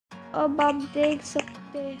अब आप देख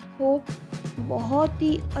सकते हो बहुत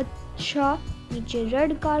ही अच्छा नीचे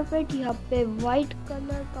रेड कारपेट, यहाँ पे वाइट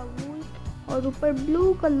कलर का वूल और ऊपर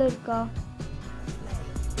ब्लू कलर का।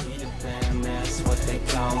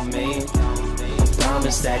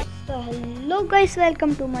 तो hello guys,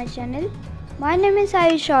 welcome to my channel. My name is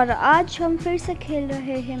Ayush और आज हम फिर से खेल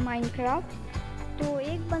रहे हैं माइनक्राफ्ट। तो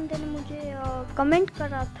एक बंदे ने मुझे कमेंट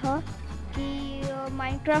करा था कि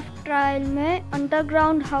माइनक्राफ्ट ट्रायल में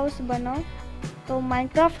अंडरग्राउंड हाउस बनाओ। तो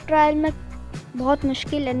माइनक्राफ्ट ट्रायल में बहुत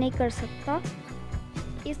मुश्किल है, नहीं कर सकता,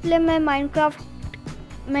 इसलिए मैं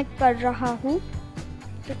माइनक्राफ्ट में कर रहा हूँ।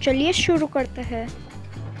 तो चलिए शुरू करते हैं।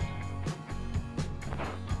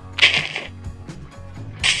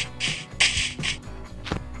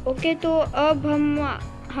 ओके, तो अब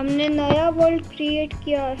हमने नया वर्ल्ड क्रिएट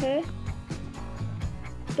किया है।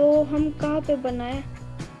 तो हम कहाँ पे बनाए?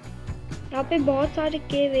 यहाँ पे बहुत सारे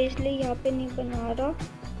केव है, इसलिए यहाँ पे नहीं बना रहा।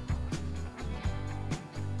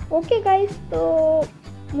 ओके गाइस, तो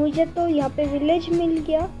मुझे तो यहाँ पे विलेज मिल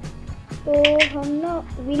गया, तो हम ना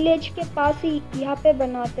विलेज के पास ही यहाँ पे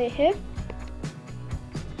बनाते हैं।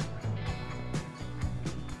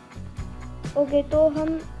 ओके, तो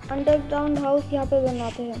हम अंडरग्राउंड हाउस यहाँ पे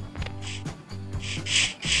बनाते हैं।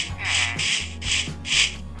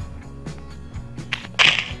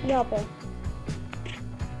 यहाँ पे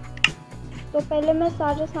तो पहले मैं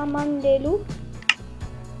सारे सामान ले लूँ,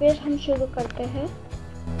 फिर हम शुरू करते हैं।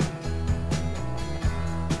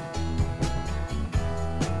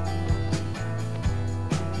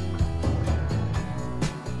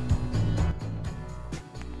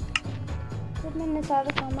 तो मैंने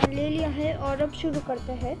सारा सामान ले लिया है और अब शुरू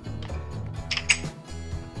करते हैं।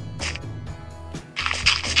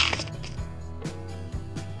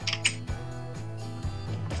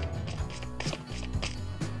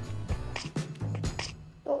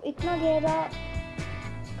 तो इतना गहरा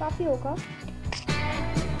काफ़ी होगा।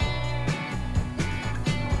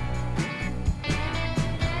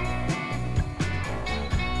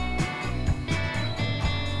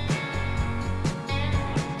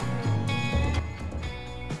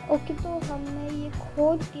 ओके, तो हमने ये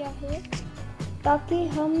खोद दिया है ताकि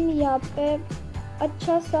हम यहाँ पे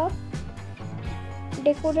अच्छा सा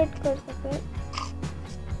डेकोरेट कर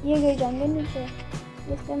सकें। ये गिर जाएंगे नीचे,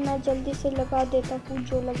 इसलिए मैं जल्दी से लगा देता हूँ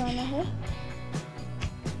जो लगाना है।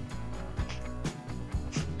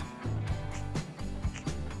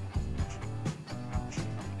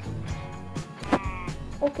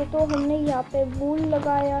 ओके, तो हमने यहाँ पे वूल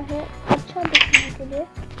लगाया है अच्छा दिखने के लिए,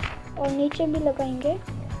 और नीचे भी लगाएंगे।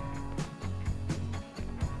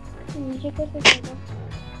 नीचे कैसे जाएगा?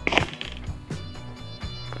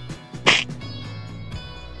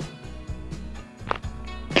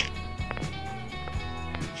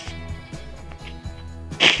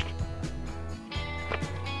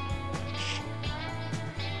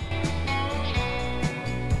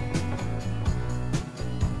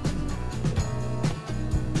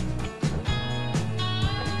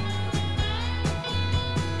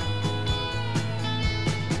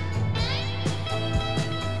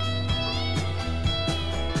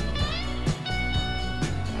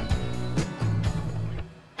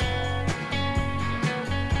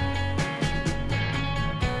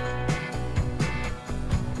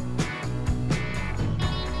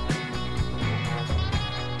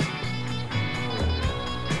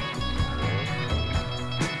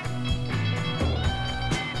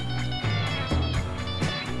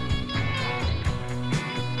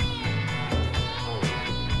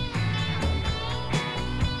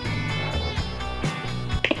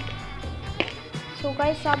 तो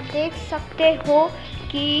गाइस, आप देख सकते हो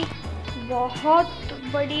कि बहुत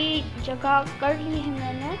बड़ी जगह कर ली है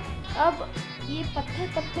मैंने। अब ये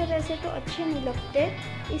पत्थर ऐसे तो अच्छे नहीं लगते,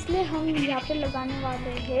 इसलिए हम यहाँ पे लगाने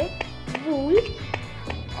वाले हैं वूल,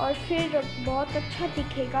 और फिर बहुत अच्छा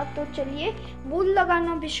दिखेगा। तो चलिए वूल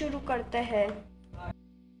लगाना भी शुरू करते हैं।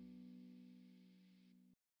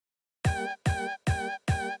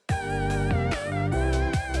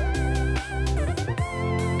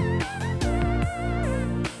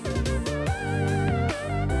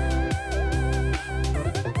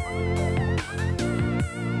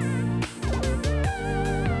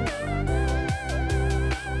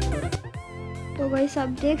 तो गाइस, आप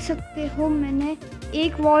देख सकते हो मैंने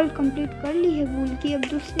एक वॉल कंप्लीट कर ली है वूल की। अब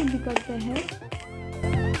दूसरी भी करते हैं।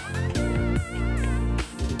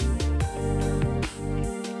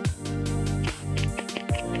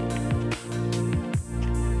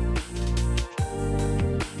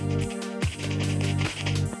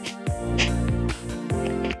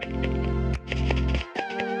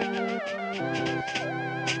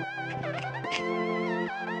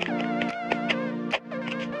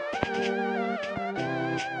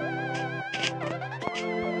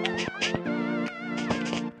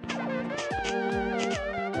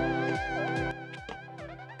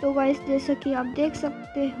 तो गाइस जैसा कि आप देख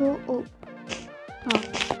सकते हो, ओ हाँ,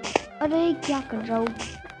 अरे क्या कर रहा हूँ।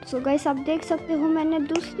 सो गाइस आप देख सकते हो मैंने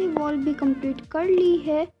दूसरी वॉल भी कंप्लीट कर ली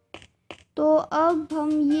है। तो अब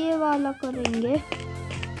हम ये वाला करेंगे।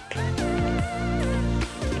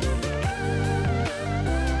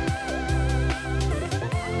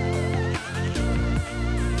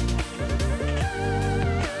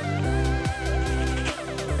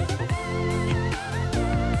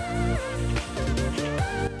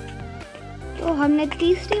 तो हमने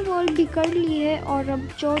तीसरी वॉल भी कर ली है और अब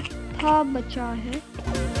चौथा बचा है।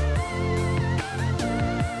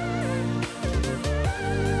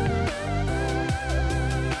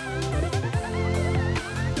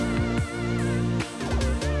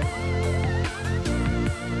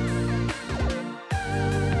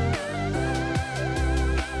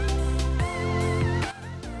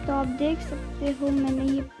 तो आप देख सकते हो मैंने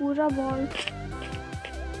ये पूरा वॉल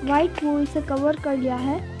वाइट वूल से कवर कर लिया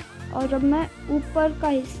है और अब मैं ऊपर का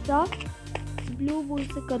हिस्सा ब्लू वूल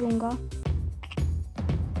से करूँगा।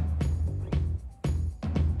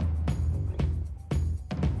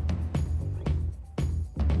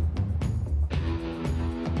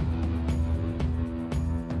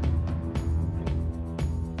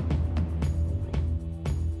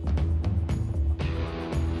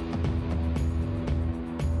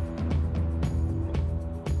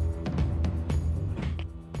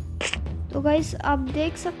 तो गाइस आप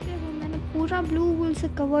देख सकते हो मैंने पूरा ब्लू वूल से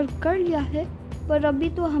कवर कर लिया है, पर अभी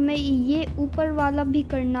तो हमें ये ऊपर वाला भी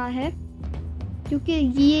करना है क्योंकि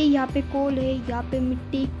ये यहाँ पे कोल है, यहाँ पे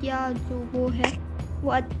मिट्टी क्या जो वो है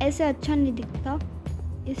वो ऐसे अच्छा नहीं दिखता,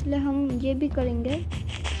 इसलिए हम ये भी करेंगे।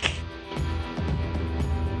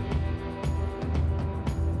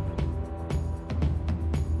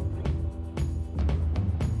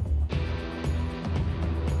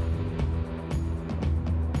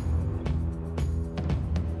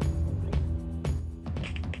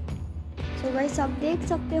 तो गाइस आप देख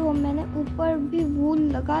सकते हो मैंने ऊपर भी वूल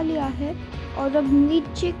लगा लिया है और अब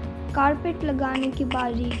नीचे कारपेट लगाने की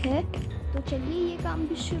बारी है। तो चलिए ये काम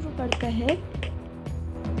भी शुरू करते हैं।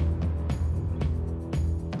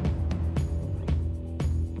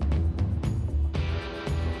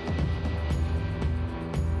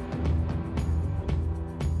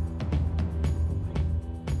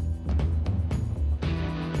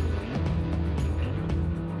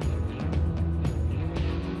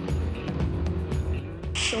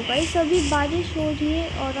 तो गाइस अभी बारिश हो रही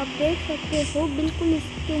है और आप देख सकते हो बिल्कुल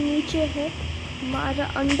इसके नीचे है हमारा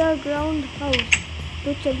अंडरग्राउंड हाउस।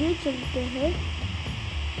 तो चलिए चलते हैं।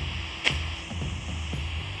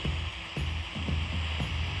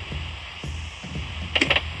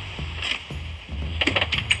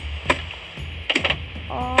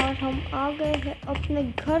 और हम आ गए हैं अपने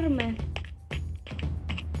घर में,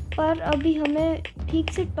 पर अभी हमें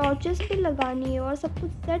ठीक से टॉर्चेस भी लगानी है और सब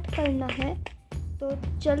कुछ सेट करना है। तो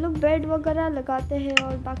चलो बेड वगैरह लगाते हैं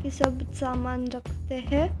और बाकी सब सामान रखते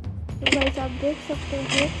हैं। तो गाइस आप देख सकते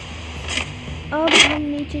हैं अब हम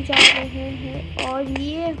नीचे जा रहे हैं और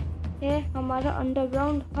ये है हमारा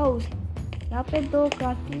अंडरग्राउंड हाउस। यहाँ पे 2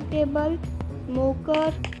 crafting table,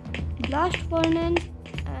 smoker, blast furnace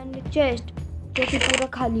and chest जो कि पूरा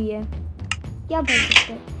खाली है, क्या बोल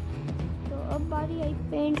सकते हैं। तो अब बारी आई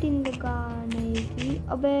पेंटिंग लगाने की।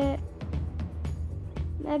 अबे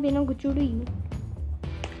मैं बिना गुचुड़ी हूँ,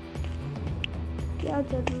 क्या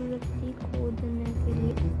जरूरत थी खोदने के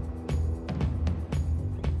लिए।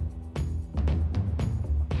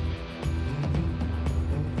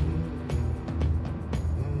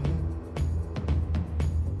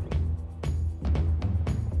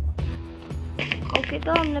 ओके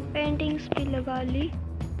तो हमने पेंटिंग्स भी लगा ली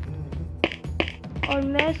और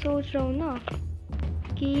मैं सोच रहा हूँ ना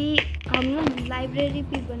कि हम ना लाइब्रेरी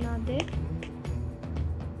भी बना दे।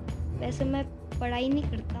 वैसे मैं पढ़ाई नहीं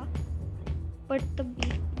करता पर तब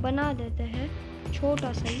भी बना देते हैं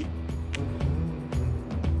छोटा सा ही।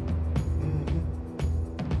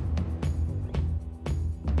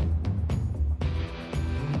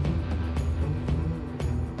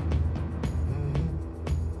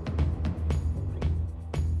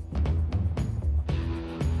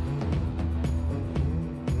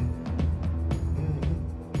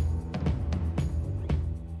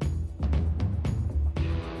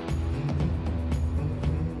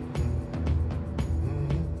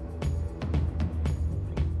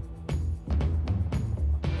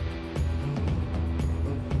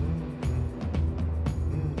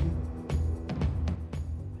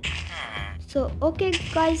 सो ओके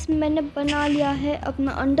गाइस मैंने बना लिया है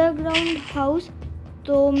अपना अंडरग्राउंड हाउस।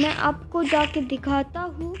 तो मैं आपको जाके दिखाता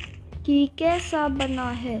हूँ कि कैसा बना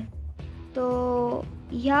है। तो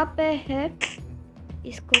यहाँ पे है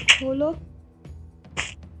इसको खोलो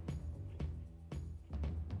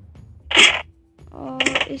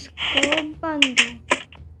और इसको बंद दो।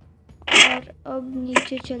 और अब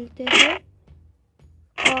नीचे चलते हैं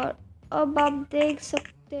और अब आप देख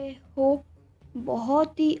सकते हो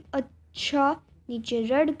बहुत ही अच्छा नीचे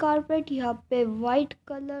रेड कारपेट, यहाँ पे वाइट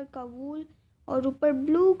कलर का वूल और ऊपर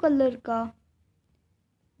ब्लू कलर का।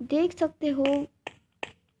 देख सकते हो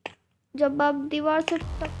जब आप दीवार से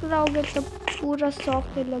टकराओगे तब पूरा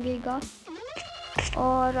सॉफ्ट लगेगा।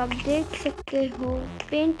 और आप देख सकते हो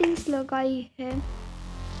पेंटिंग्स लगाई है,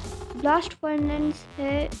 ब्लास्ट फर्नेस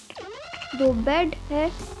है, 2 बेड है,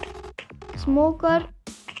 स्मोकर,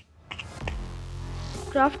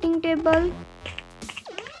 क्राफ्टिंग टेबल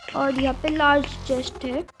और यहाँ पे लार्ज चेस्ट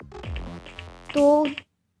है। तो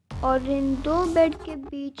और इन 2 बेड के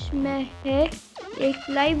बीच में है एक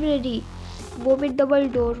लाइब्रेरी, वो भी डबल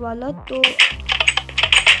डोर वाला। तो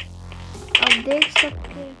आप देख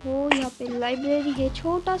सकते हो यहाँ पे लाइब्रेरी है,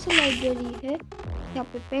 छोटा सा लाइब्रेरी है। यहाँ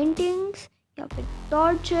पे पेंटिंग्स, यहाँ पे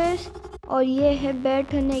टॉर्चेस और ये है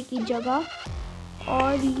बैठने की जगह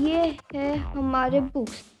और ये है हमारे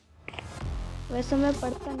बुक्स। वैसे मैं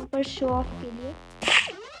पढ़ता नहीं पर शो ऑफ के लिए।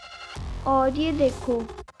 और ये देखो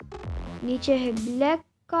नीचे है ब्लैक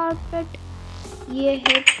कारपेट, ये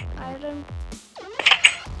है आयरन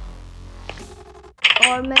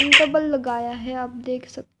और मैंने डबल लगाया है, आप देख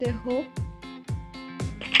सकते हो।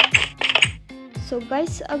 सो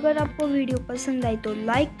गाइस, अगर आपको वीडियो पसंद आई तो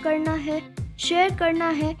लाइक करना है, शेयर करना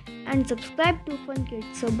है and subscribe to fun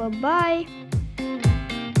kids. So bye bye.